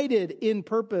united in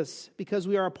purpose because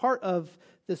we are a part of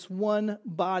this one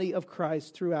body of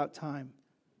Christ throughout time.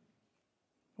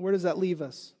 Where does that leave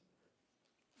us?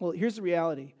 Well, here's the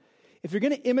reality. If you're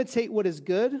going to imitate what is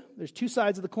good, there's two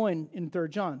sides of the coin in 3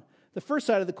 John. The first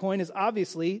side of the coin is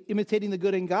obviously imitating the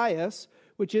good in Gaius,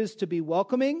 which is to be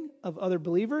welcoming of other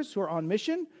believers who are on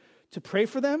mission, to pray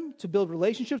for them, to build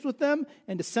relationships with them,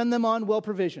 and to send them on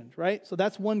well-provisioned, right? So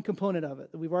that's one component of it.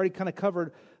 We've already kind of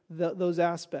covered those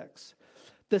aspects.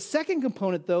 The second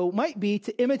component, though, might be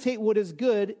to imitate what is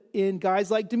good in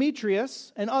guys like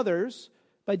Demetrius and others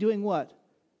by doing what?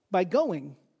 By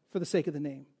going for the sake of the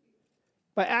name.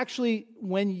 By actually,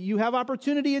 when you have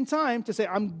opportunity and time, to say,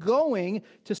 I'm going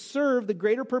to serve the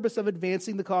greater purpose of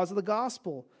advancing the cause of the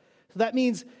gospel. So that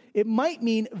means, it might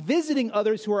mean visiting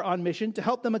others who are on mission to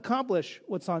help them accomplish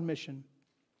what's on mission.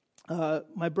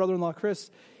 My brother-in-law, Chris,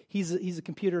 he's a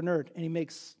computer nerd, and he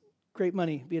makes great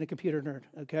money being a computer nerd,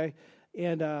 okay?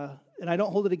 And I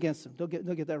don't hold it against him. Don't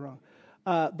get that wrong.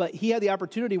 But he had the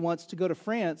opportunity once to go to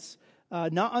France,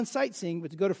 not on sightseeing,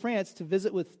 but to go to France to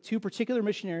visit with two particular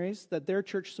missionaries that their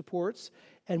church supports.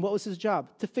 And what was his job?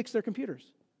 To fix their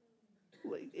computers.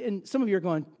 And some of you are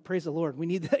going, praise the Lord, we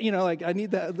need that, I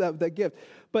need that gift.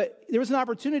 But there was an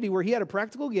opportunity where he had a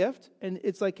practical gift, and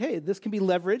it's like, hey, this can be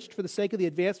leveraged for the sake of the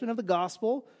advancement of the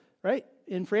gospel, right,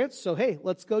 in France. So, hey,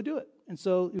 let's go do it. And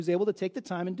so he was able to take the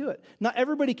time and do it. Not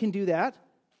everybody can do that,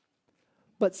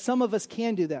 but some of us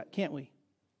can do that, can't we?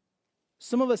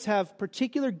 Some of us have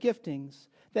particular giftings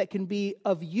that can be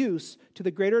of use to the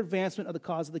greater advancement of the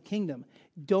cause of the kingdom.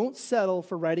 Don't settle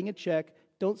for writing a check.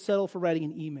 Don't settle for writing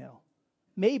an email.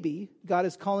 Maybe God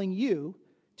is calling you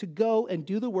to go and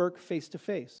do the work face to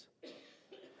face.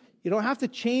 You don't have to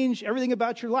change everything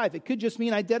about your life. It could just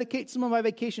mean I dedicate some of my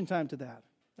vacation time to that,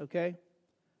 okay?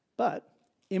 But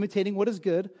imitating what is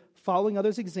good, following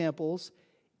others' examples,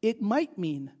 it might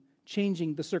mean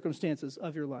changing the circumstances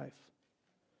of your life.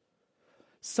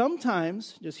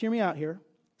 Sometimes, just hear me out here,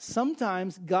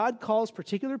 sometimes God calls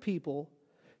particular people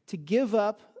to give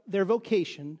up their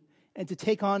vocation and to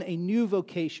take on a new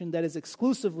vocation that is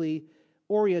exclusively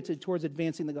oriented towards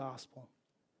advancing the gospel.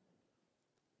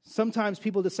 Sometimes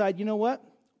people decide, you know what?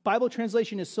 Bible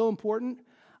translation is so important.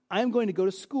 I'm going to go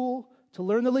to school to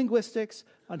learn the linguistics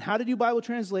on how to do Bible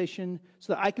translation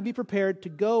so that I can be prepared to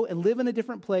go and live in a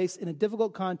different place in a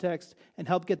difficult context and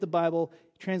help get the Bible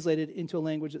translated into a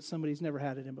language that somebody's never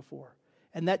had it in before.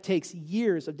 And that takes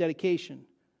years of dedication,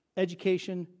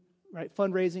 education, right,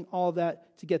 fundraising, all of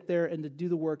that to get there and to do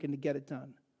the work and to get it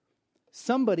done.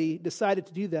 Somebody decided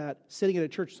to do that sitting at a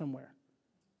church somewhere.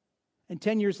 And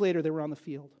 10 years later, they were on the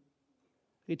field.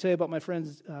 I can tell you about my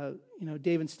friends,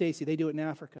 Dave and Stacy. They do it in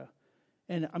Africa.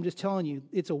 And I'm just telling you,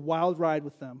 it's a wild ride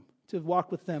with them, to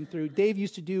walk with them through. Dave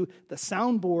used to do the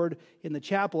soundboard in the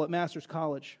chapel at Master's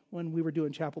College when we were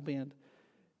doing chapel band.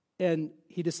 And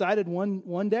he decided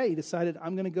one day,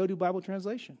 I'm going to go do Bible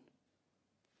translation.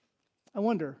 I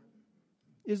wonder,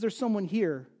 is there someone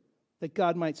here that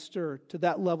God might stir to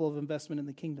that level of investment in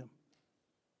the kingdom?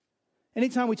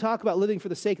 Anytime we talk about living for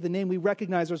the sake of the name, we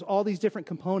recognize there's all these different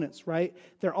components, right?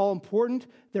 They're all important.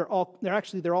 They're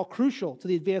all crucial to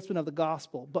the advancement of the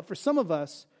gospel. But for some of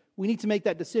us, we need to make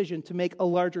that decision to make a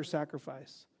larger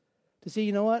sacrifice. To say,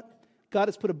 you know what? God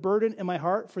has put a burden in my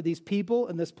heart for these people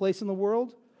in this place in the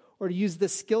world, or to use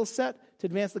this skill set to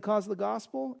advance the cause of the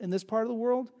gospel in this part of the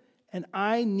world, and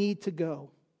I need to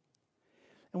go.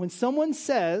 And when someone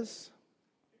says,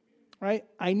 right,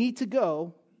 I need to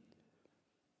go,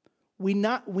 we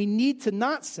need to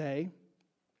not say,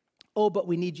 oh, but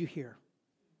we need you here.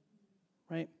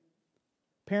 Right?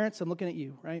 Parents, I'm looking at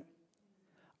you, right?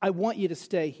 I want you to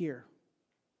stay here.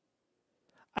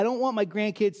 I don't want my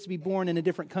grandkids to be born in a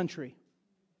different country.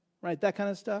 Right? That kind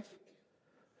of stuff.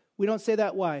 We don't say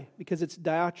that. Why? Because it's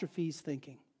Diotrephes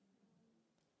thinking.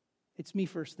 It's me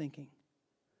first thinking.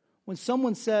 When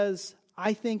someone says,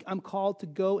 I think I'm called to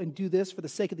go and do this for the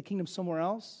sake of the kingdom somewhere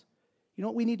else, you know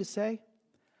what we need to say?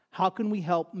 How can we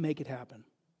help make it happen?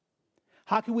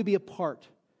 How can we be a part?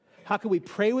 How can we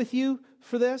pray with you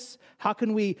for this? How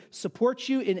can we support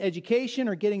you in education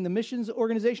or getting the missions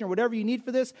organization or whatever you need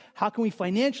for this? How can we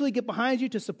financially get behind you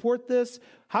to support this?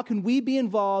 How can we be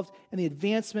involved in the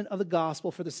advancement of the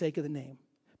gospel for the sake of the name?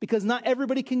 Because not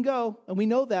everybody can go, and we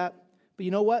know that, but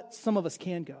you know what? Some of us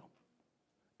can go.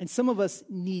 And some of us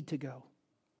need to go.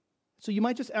 So you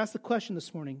might just ask the question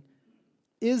this morning,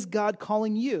 is God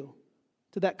calling you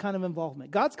to that kind of involvement?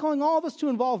 God's calling all of us to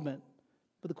involvement.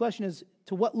 But the question is,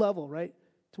 to what level, right?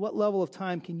 To what level of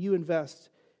time can you invest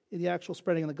in the actual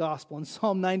spreading of the gospel? In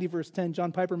Psalm 90, verse 10,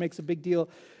 John Piper makes a big deal.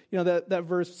 You know, that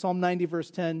verse, Psalm 90,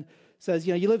 verse 10, says,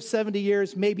 you know, you live 70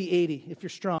 years, maybe 80, if you're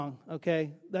strong,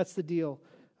 okay? That's the deal.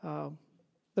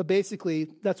 But basically,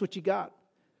 that's what you got.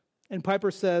 And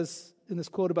Piper says, in this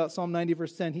quote about Psalm 90,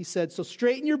 verse 10, he said, so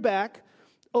straighten your back,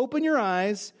 open your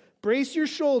eyes, brace your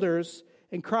shoulders,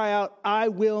 and cry out, I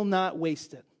will not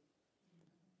waste it.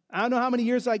 I don't know how many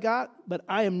years I got, but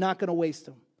I am not going to waste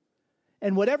them.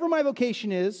 And whatever my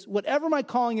vocation is, whatever my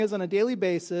calling is on a daily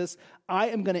basis, I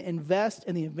am going to invest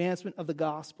in the advancement of the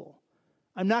gospel.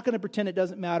 I'm not going to pretend it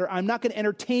doesn't matter. I'm not going to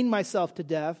entertain myself to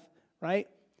death, right?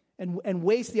 And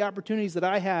waste the opportunities that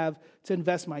I have to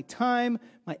invest my time,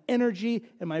 my energy,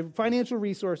 and my financial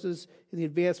resources in the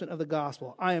advancement of the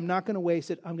gospel. I am not going to waste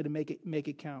it. I'm going to make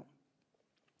it count.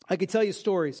 I could tell you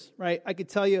stories, right? I could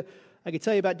tell you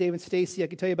about Dave and Stacy. I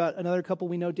could tell you about another couple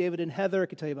we know, David and Heather. I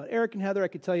could tell you about Eric and Heather. I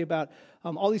could tell you about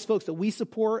all these folks that we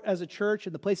support as a church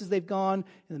and the places they've gone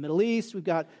in the Middle East. We've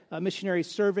got missionaries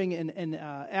serving in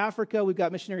Africa. We've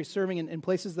got missionaries serving in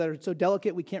places that are so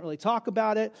delicate we can't really talk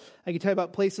about it. I could tell you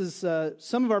about places,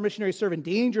 some of our missionaries serve in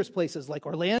dangerous places like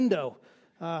Orlando,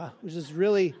 which is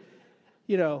really,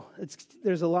 you know,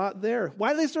 there's a lot there.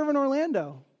 Why do they serve in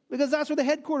Orlando? Because that's where the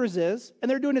headquarters is,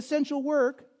 and they're doing essential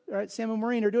work. All right, Sam and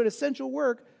Maureen are doing essential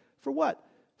work for what?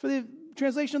 For the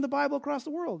translation of the Bible across the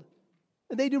world.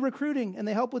 And they do recruiting, and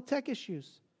they help with tech issues.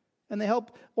 And they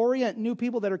help orient new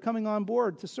people that are coming on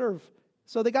board to serve.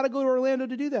 So they got to go to Orlando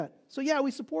to do that. So yeah,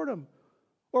 we support them.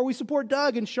 Or we support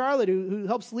Doug and Charlotte, who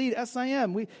helps lead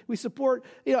SIM. We support,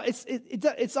 you know,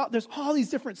 there's all these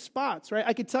different spots, right?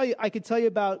 I could tell you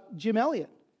about Jim Elliot,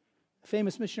 a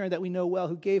famous missionary that we know well,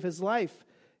 who gave his life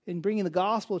in bringing the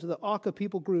gospel to the Auca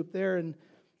people group there in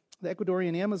the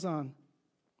Ecuadorian Amazon.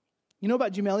 You know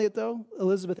about Jim Elliot, though?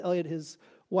 Elizabeth Elliot, his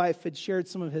wife, had shared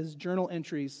some of his journal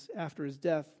entries after his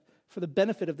death for the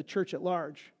benefit of the church at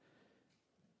large.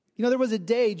 You know, there was a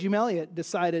day Jim Elliot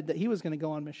decided that he was going to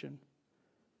go on mission.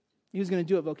 He was going to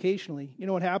do it vocationally. You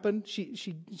know what happened?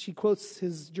 She quotes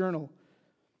his journal.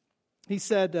 He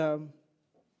said,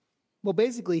 well,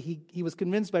 basically, he was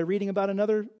convinced by reading about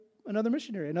another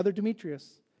missionary, another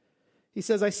Demetrius. He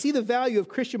says, I see the value of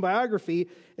Christian biography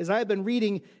as I have been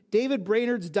reading David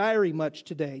Brainerd's diary much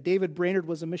today. David Brainerd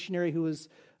was a missionary who was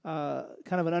kind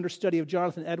of an understudy of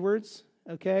Jonathan Edwards,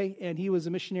 okay? And he was a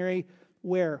missionary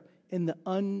where? In the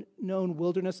unknown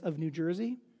wilderness of New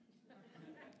Jersey.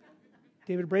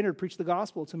 David Brainerd preached the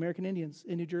gospel to American Indians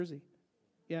in New Jersey.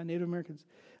 Yeah, Native Americans.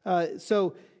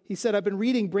 So he said, I've been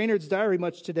reading Brainerd's diary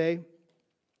much today.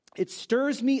 It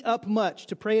stirs me up much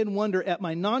to pray and wonder at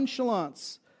my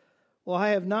nonchalance. Well, I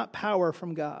have not power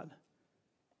from God.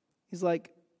 He's like,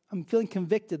 I'm feeling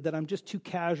convicted that I'm just too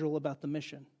casual about the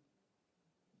mission.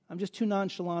 I'm just too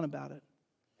nonchalant about it.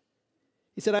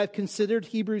 He said, I've considered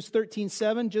Hebrews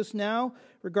 13:7 just now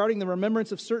regarding the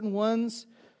remembrance of certain ones,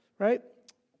 right,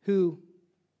 who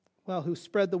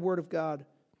spread the word of God.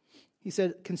 He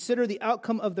said, consider the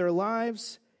outcome of their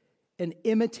lives and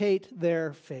imitate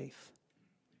their faith.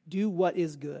 Do what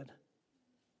is good.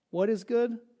 What is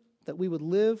good? That we would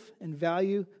live and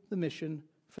value the mission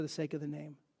for the sake of the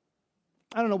name.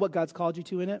 I don't know what God's called you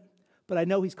to in it, but I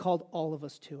know He's called all of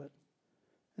us to it.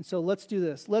 And so let's do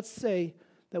this. Let's say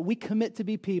that we commit to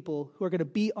be people who are going to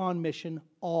be on mission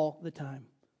all the time.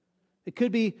 It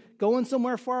could be going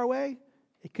somewhere far away.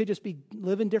 It could just be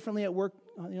living differently at work,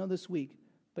 this week.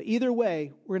 But either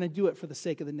way, we're going to do it for the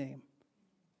sake of the name.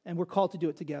 And we're called to do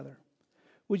it together.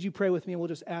 Would you pray with me, and we'll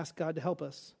just ask God to help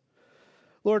us.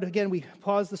 Lord, again, we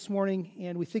pause this morning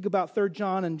and we think about 3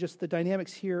 John and just the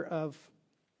dynamics here of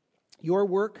your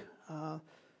work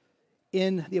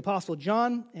in the Apostle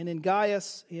John and in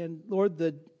Gaius. And Lord,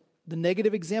 the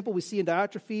negative example we see in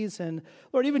Diotrephes. And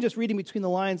Lord, even just reading between the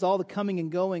lines, all the coming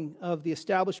and going of the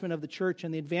establishment of the church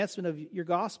and the advancement of your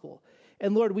gospel.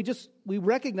 And Lord, we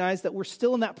recognize that we're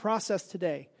still in that process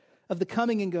today of the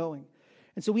coming and going.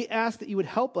 And so we ask that you would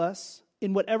help us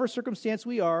in whatever circumstance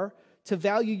we are to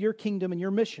value your kingdom and your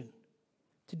mission,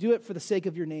 to do it for the sake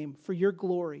of your name, for your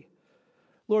glory.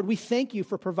 Lord, we thank you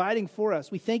for providing for us.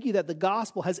 We thank you that the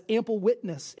gospel has ample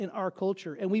witness in our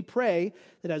culture. And we pray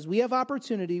that as we have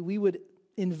opportunity, we would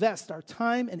invest our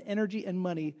time and energy and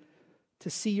money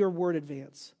to see your word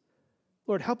advance.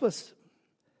 Lord, help us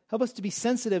to be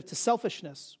sensitive to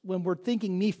selfishness when we're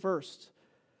thinking me first.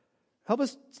 Help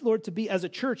us, Lord, to be, as a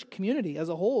church community, as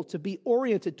a whole, to be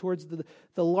oriented towards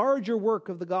the larger work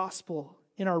of the gospel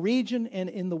in our region and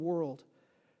in the world.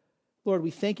 Lord, we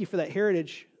thank you for that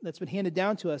heritage that's been handed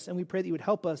down to us, and we pray that you would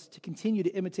help us to continue to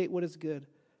imitate what is good.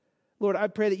 Lord, I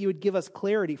pray that you would give us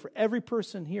clarity for every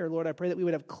person here. Lord, I pray that we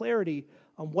would have clarity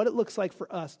on what it looks like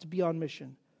for us to be on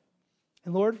mission.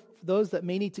 And Lord, for those that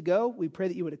may need to go, we pray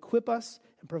that you would equip us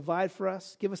and provide for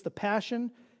us. Give us the passion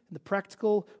and the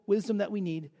practical wisdom that we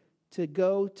need to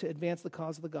go to advance the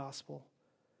cause of the gospel.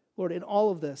 Lord, in all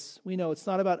of this, we know it's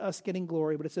not about us getting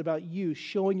glory, but it's about you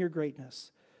showing your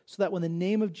greatness, so that when the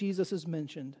name of Jesus is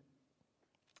mentioned,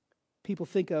 people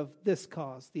think of this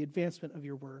cause, the advancement of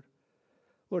your word.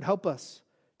 Lord, help us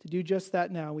to do just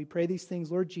that now. We pray these things,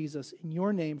 Lord Jesus, in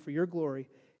your name for your glory.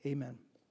 Amen.